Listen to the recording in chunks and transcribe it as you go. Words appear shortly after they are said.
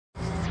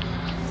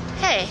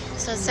Okay,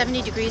 so it's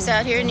 70 degrees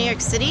out here in New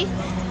York City,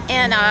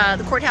 and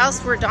the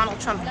courthouse where Donald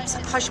Trump's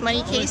hush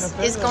money case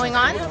is going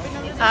on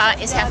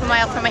is half a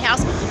mile from my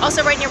house.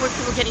 Also right near where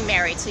people are getting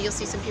married, so you'll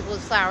see some people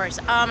with flowers.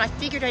 I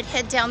figured I'd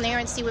head down there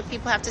and see what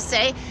people have to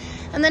say,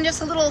 and then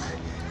just a little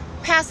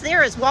past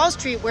there is Wall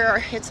Street,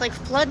 where it's like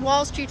flood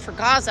Wall Street for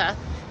Gaza.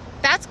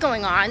 That's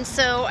going on,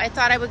 so I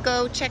thought I would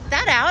go check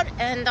that out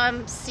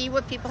and see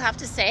what people have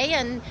to say,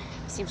 and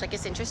it seems like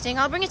it's interesting.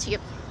 I'll bring it to you.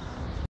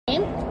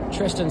 Name?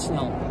 Tristan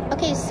Snell.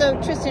 Okay, so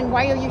Tristan,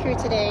 why are you here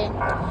today?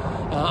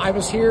 I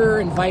was here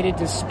invited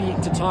to speak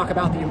to talk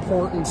about the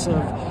importance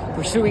of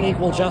pursuing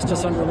equal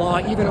justice under law.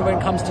 Even when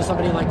it comes to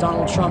somebody like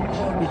Donald Trump,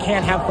 we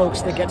can't have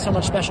folks that get so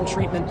much special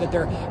treatment that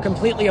they're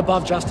completely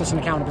above justice and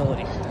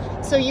accountability.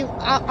 So you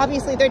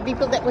obviously there'd be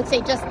people that would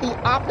say just the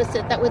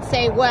opposite, that would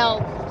say,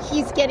 well,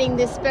 he's getting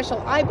this special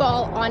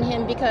eyeball on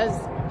him because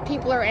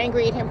people are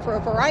angry at him for a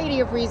variety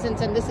of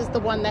reasons, and this is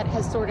the one that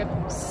has sort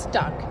of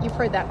stuck. You've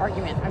heard that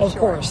argument, I'm sure. Of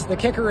course. The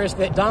kicker is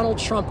that Donald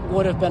Trump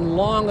would have been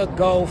long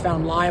ago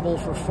found liable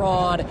for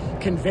fraud,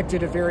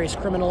 convicted of various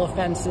criminal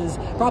offenses,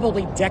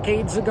 probably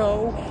decades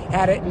ago,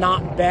 had it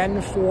not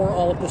been for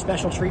all of the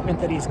special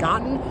treatment that he's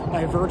gotten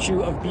by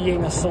virtue of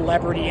being a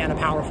celebrity and a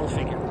powerful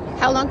figure.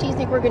 How long do you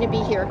think we're going to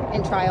be here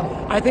in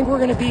trial? I think we're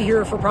going to be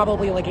here for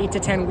probably like 8 to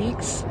 10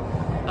 weeks.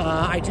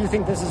 I do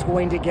think this is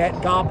going to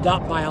get gobbled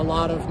up by a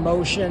lot of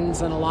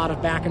motions and a lot of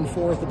back and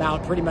forth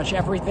about pretty much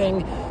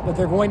everything, but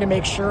they're going to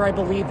make sure, I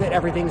believe, that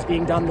everything's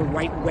being done the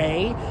right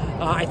way.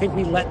 I think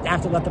we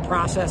have to let the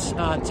process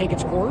take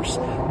its course,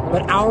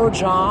 but our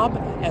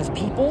job as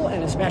people,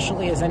 and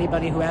especially as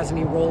anybody who has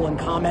any role in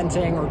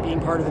commenting or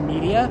being part of the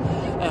media,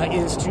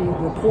 is to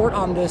report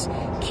on this,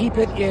 keep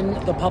it in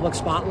the public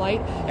spotlight,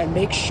 and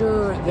make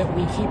sure that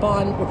we keep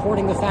on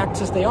reporting the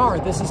facts as they are.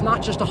 This is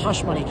not just a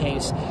hush money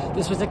case.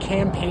 This was a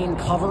campaign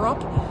cover-up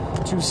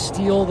to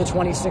steal the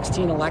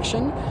 2016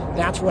 election.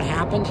 That's what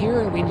happened here,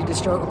 and we need to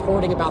start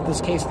reporting about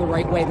this case the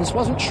right way. This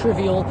wasn't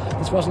trivial.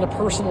 This wasn't a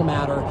personal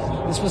matter.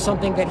 This was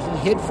something that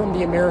he hid from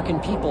the American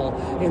people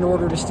in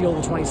order to steal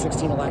the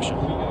 2016 election.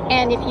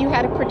 And if you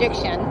had a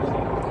prediction,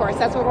 of course,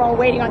 that's what we're all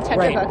waiting on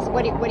tenterhooks.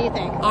 What do you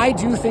think? I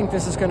do think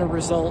this is going to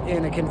result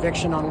in a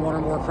conviction on one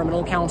or more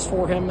criminal counts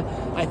for him.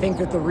 I think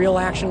that the real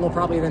action will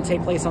probably then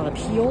take place on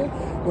appeal,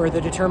 where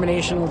the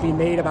determination will be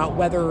made about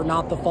whether or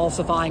not the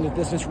falsifying of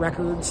business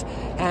records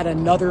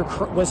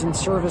was in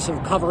service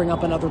of covering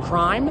up another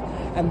crime,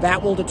 and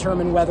that will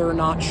determine whether or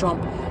not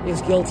Trump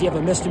is guilty of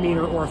a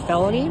misdemeanor or a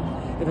felony.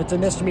 If it's a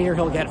misdemeanor,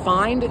 he'll get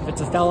fined. If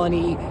it's a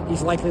felony,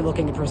 he's likely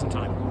looking at prison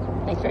time.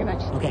 Thanks very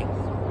much. Okay.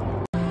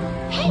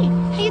 Hey,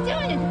 how you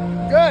doing?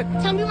 Good.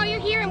 Tell me why you're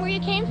here and where you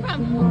came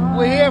from.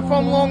 We're here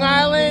from Long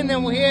Island,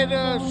 and we're here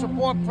to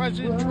support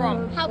President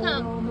Trump. How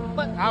come?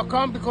 How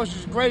come? Because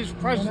he's the greatest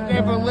president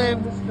ever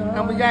lived,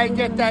 and we gotta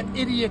get that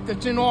idiot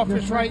that's in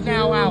office right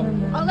now out.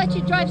 I'll let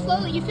you drive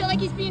slowly. You feel like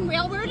he's being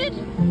railroaded?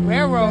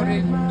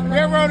 Railroaded?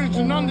 Railroaded's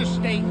an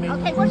understatement.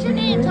 Okay, what's your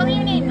name? Tell me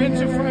your name.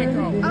 Vincent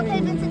Franco. Okay,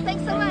 Vincent,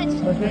 thanks so much.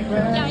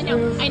 Yeah, I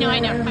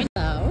know.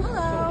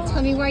 Hello.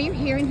 Tell me why you're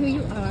here and who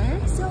you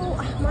are. So,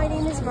 my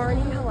name is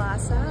Varney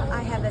Halassa.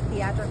 I have a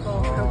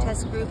theatrical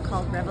protest group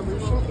called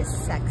Revolution is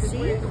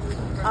Sexy.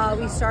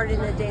 We started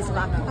in the days of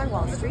Occupy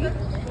Wall Street,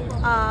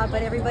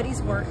 but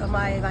everybody's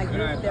my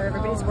group there,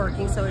 everybody's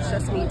working, so it's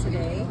just me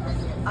today.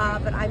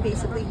 But I'm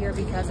basically here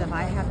because if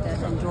I have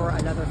to endure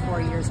another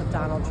 4 years of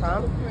Donald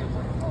Trump,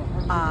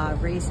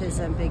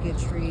 racism,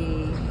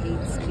 bigotry,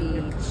 hate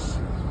speech,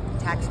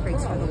 tax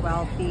breaks for the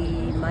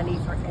wealthy, money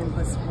for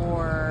endless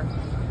war,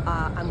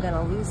 I'm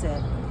gonna lose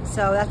it.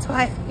 So that's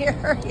why I'm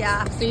here,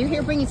 yeah. So you're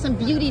here bringing some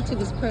beauty to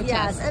this protest.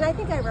 Yes, and I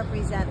think I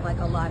represent like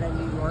a lot of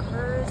New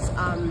Yorkers.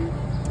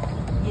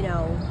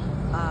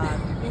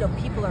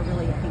 People are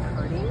really, I think,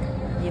 hurting,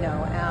 and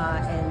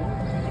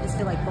I just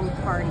feel like both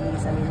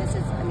parties,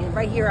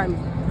 right here I'm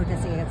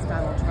protesting against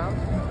Donald Trump,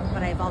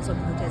 but I've also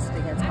protested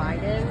against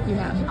Biden. You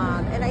have.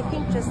 And I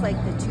think just like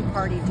the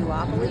two-party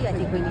duopoly, I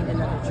think we need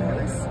another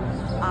choice.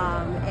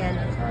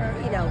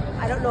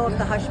 I don't know if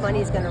the hush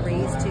money is going to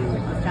raise to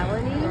a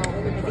felony.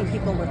 I think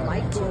people would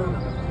like to,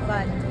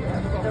 but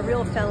the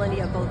real felony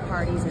of both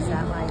parties is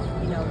that,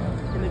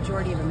 the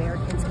majority of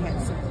Americans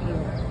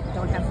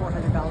don't have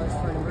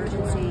 $400 for an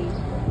emergency,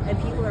 and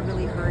people are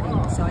really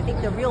hurting. So I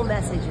think the real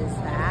message is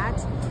that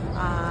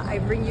I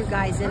bring you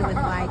guys in with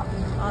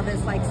all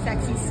this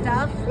sexy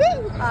stuff,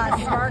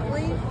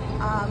 sparkly,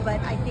 but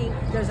I think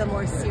there's a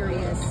more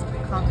serious,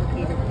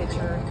 complicated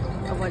picture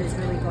of what is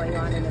really going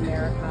on in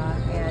America.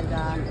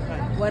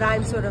 And what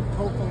I'm sort of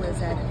hopeful is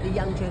that the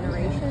young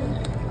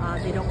generation,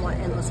 they don't want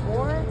endless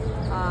war.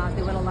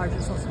 They want a larger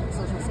social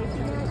safety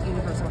net,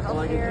 universal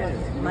health care,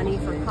 money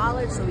for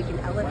college so we can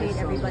elevate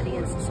everybody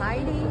in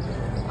society.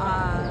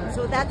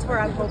 So that's where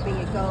I'm hoping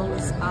it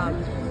goes.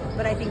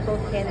 But I think both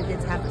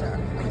candidates have to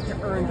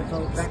earn the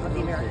votes of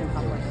the American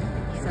public.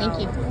 So, Thank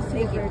you.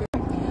 Thank you.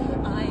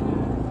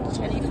 I'm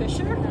Jenny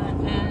Fisher,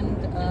 and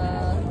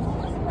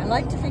I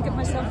like to think of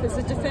myself as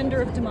a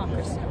defender of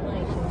democracy.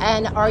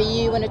 And are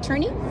you an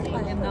attorney?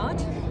 I am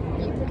not.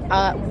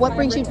 What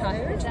brings you?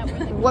 Retired.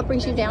 What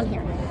brings you down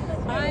here?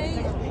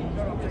 I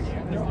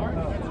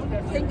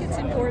think it's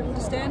important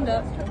to stand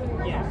up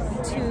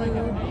to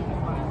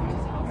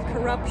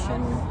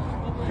corruption,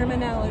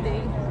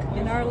 criminality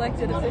in our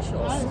elected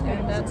officials,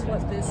 and that's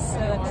what this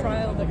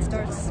trial that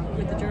starts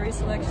with the jury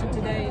selection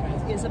today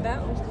is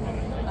about.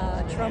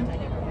 Trump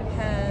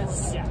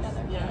has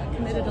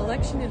committed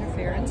election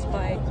interference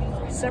by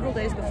several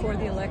days before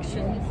the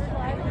election,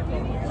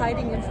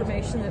 hiding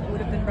information that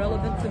would have been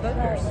relevant to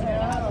voters.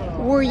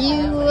 Were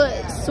you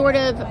sort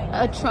of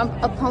a Trump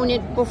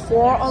opponent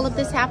before all of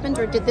this happened,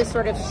 or did this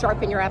sort of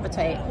sharpen your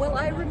appetite? Well,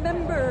 I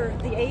remember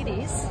the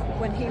 80s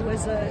when he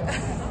was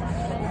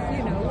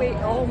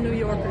all New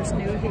Yorkers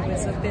knew he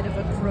was a bit of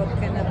a crook,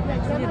 and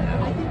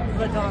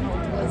the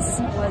Donald was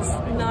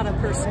not a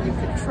person you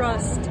could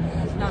trust,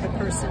 not a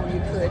person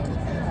you could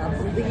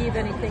believe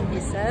anything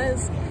he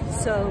says.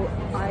 So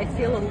I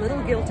feel a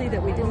little guilty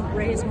that we didn't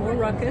raise more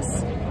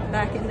ruckus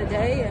back in the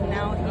day, and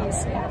now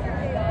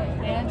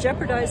he's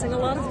jeopardizing a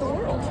lot of the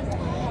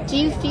world. Do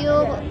you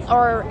feel,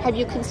 or have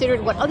you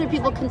considered what other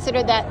people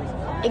consider, that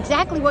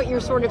exactly what you're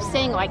sort of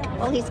saying, like,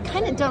 well, he's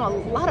kind of done a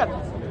lot of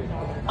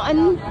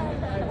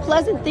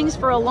unpleasant things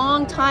for a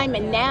long time,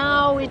 and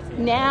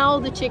now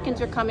the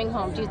chickens are coming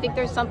home? Do you think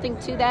there's something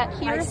to that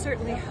here? I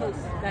certainly hope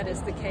that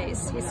is the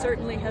case. He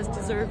certainly has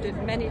deserved it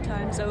many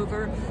times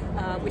over.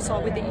 We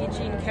saw with the E.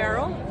 Jean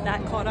Carroll,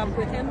 that caught up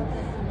with him.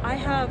 I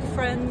have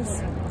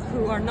friends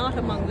who are not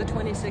among the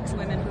 26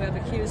 women who have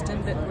accused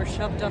him that were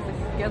shoved up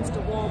against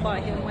a wall by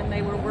him when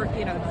they were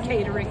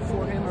catering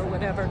for him or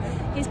whatever.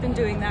 He's been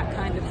doing that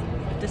kind of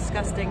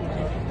disgusting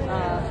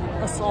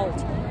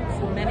assault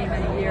for many,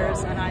 many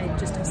years, and I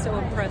just am so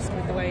impressed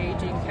with the way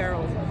Jean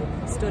Carroll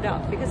stood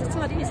up, because it's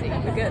not easy.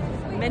 You get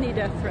many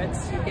death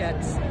threats, you get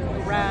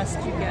harassed,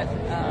 you get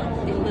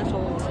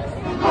belittled.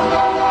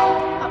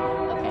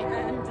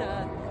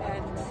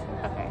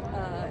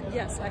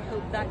 Yes, I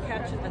hope that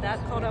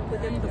caught up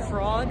with him. The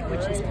fraud,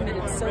 which he's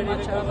committed so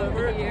much of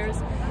over the years.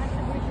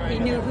 He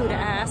knew who to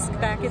ask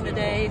back in the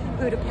day,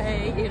 who to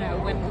pay,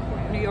 when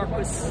New York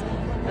was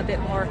a bit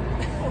more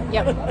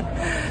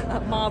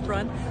mob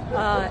run,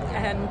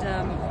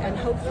 and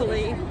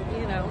hopefully,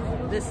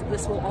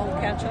 this will all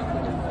catch up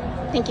with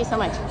him. Thank you so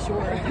much.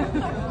 Sure.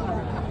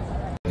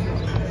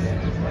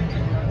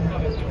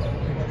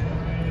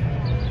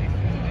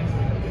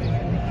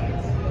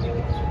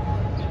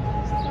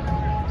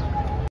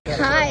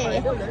 Hi,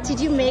 did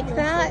you make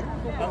that?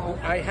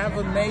 I have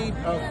it made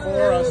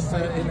for us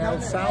in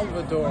El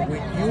Salvador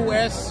with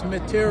U.S.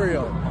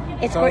 material.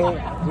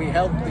 We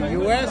help the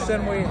U.S.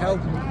 and we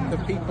help the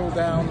people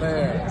down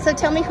there. So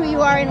tell me who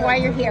you are and why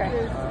you're here.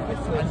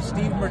 I'm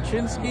Steve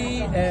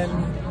Merchinsky, and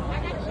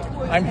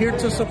I'm here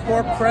to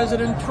support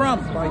President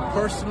Trump by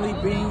personally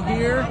being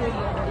here.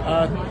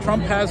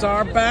 Trump has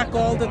our back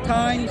all the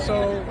time,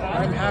 so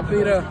I'm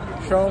happy to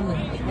show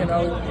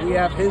him, we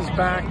have his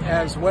back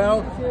as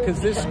well,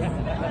 because this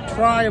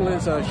trial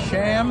is a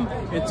sham.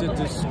 It's a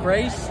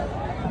disgrace.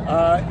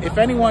 If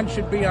anyone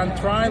should be on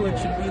trial, it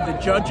should be the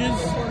judges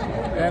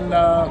and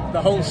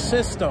the whole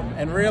system.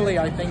 And really,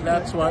 I think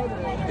that's what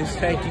is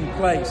taking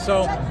place.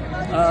 So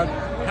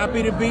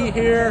happy to be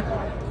here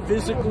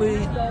physically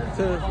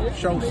to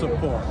show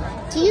support.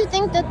 Do you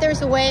think that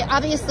there's a way,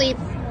 obviously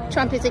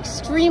Trump is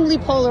extremely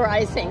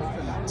polarizing,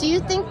 do you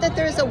think that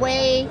there's a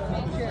way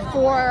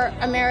for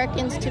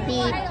Americans to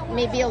be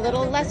maybe a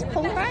little less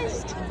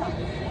polarized?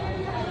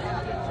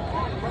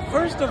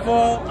 First of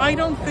all, I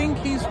don't think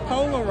he's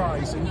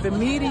polarizing. The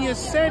media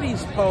said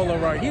he's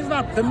polarizing. He's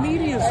not. The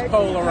media's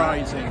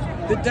polarizing.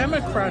 The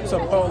Democrats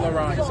are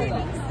polarizing.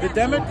 The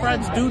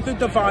Democrats do the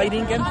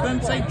dividing and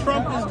then say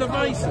Trump is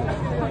divisive.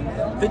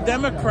 The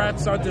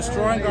Democrats are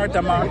destroying our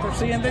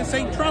democracy, and they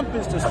say Trump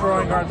is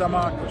destroying our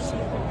democracy.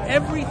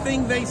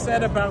 Everything they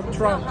said about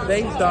Trump,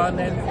 they've done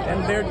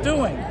and they're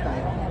doing.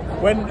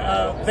 When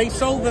they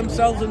sold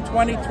themselves in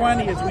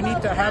 2020 as we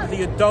need to have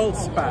the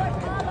adults back.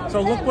 So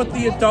look what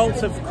the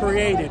adults have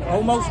created.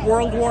 Almost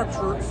World War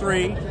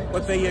III,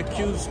 what they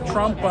accused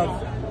Trump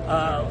of,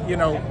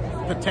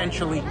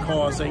 potentially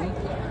causing.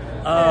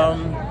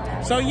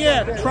 So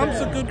yeah,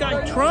 Trump's a good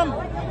guy. Trump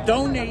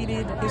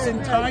donated his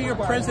entire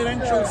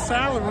presidential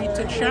salary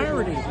to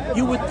charity.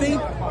 You would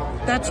think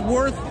that's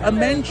worth a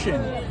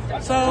mention.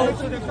 So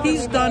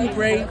he's done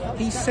great.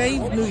 He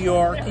saved New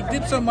York. He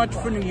did so much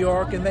for New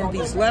York, and then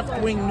these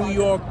left-wing New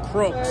York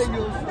crooks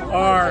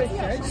are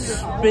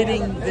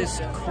spitting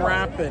this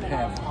crap at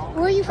him.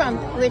 Where are you from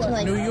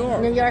originally? New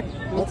York. New York,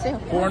 me too.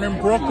 Born in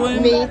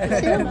Brooklyn. Me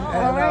too.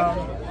 All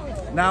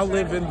right. Now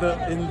live in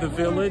the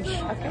village.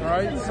 Okay.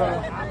 Right. So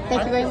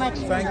thank you very much.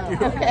 Thank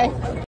you. Okay.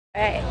 All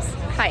right.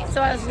 Hi.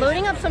 So I was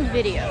loading up some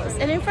videos,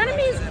 and in front of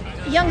me is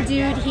a young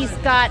dude. He's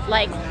got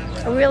like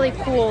a really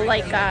cool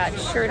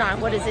shirt on.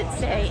 What does it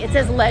say? It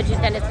says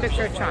Legend, and it's a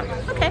picture of Trump.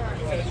 Okay.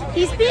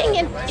 He's being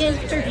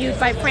interviewed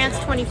by France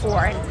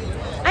 24, and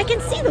I can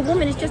see the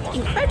woman is just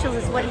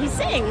incredulous what he's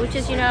saying, which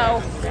is,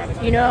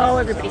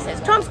 everybody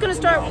says Trump's going to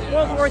start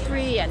World War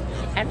III,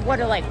 and what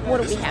do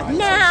we have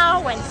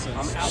now? And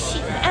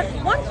at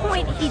one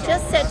point, he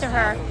just said to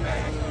her,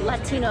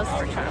 Latinos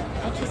for Trump.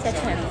 And she said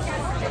to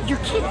him, "You're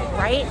kidding,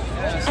 right?"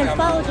 And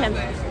followed him.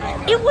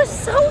 It was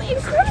so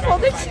incredible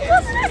that she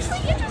wasn't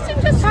actually interested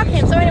in just talking to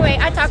him. So anyway,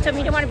 I talked to him.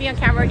 He didn't want to be on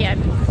camera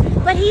again.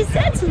 But he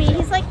said to me,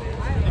 he's like,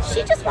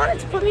 she just wanted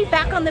to put me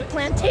back on the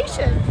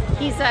plantation.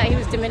 He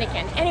was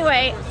Dominican.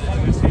 Anyway,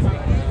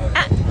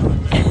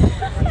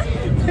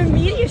 the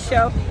media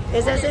show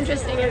is as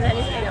interesting as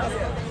anything else.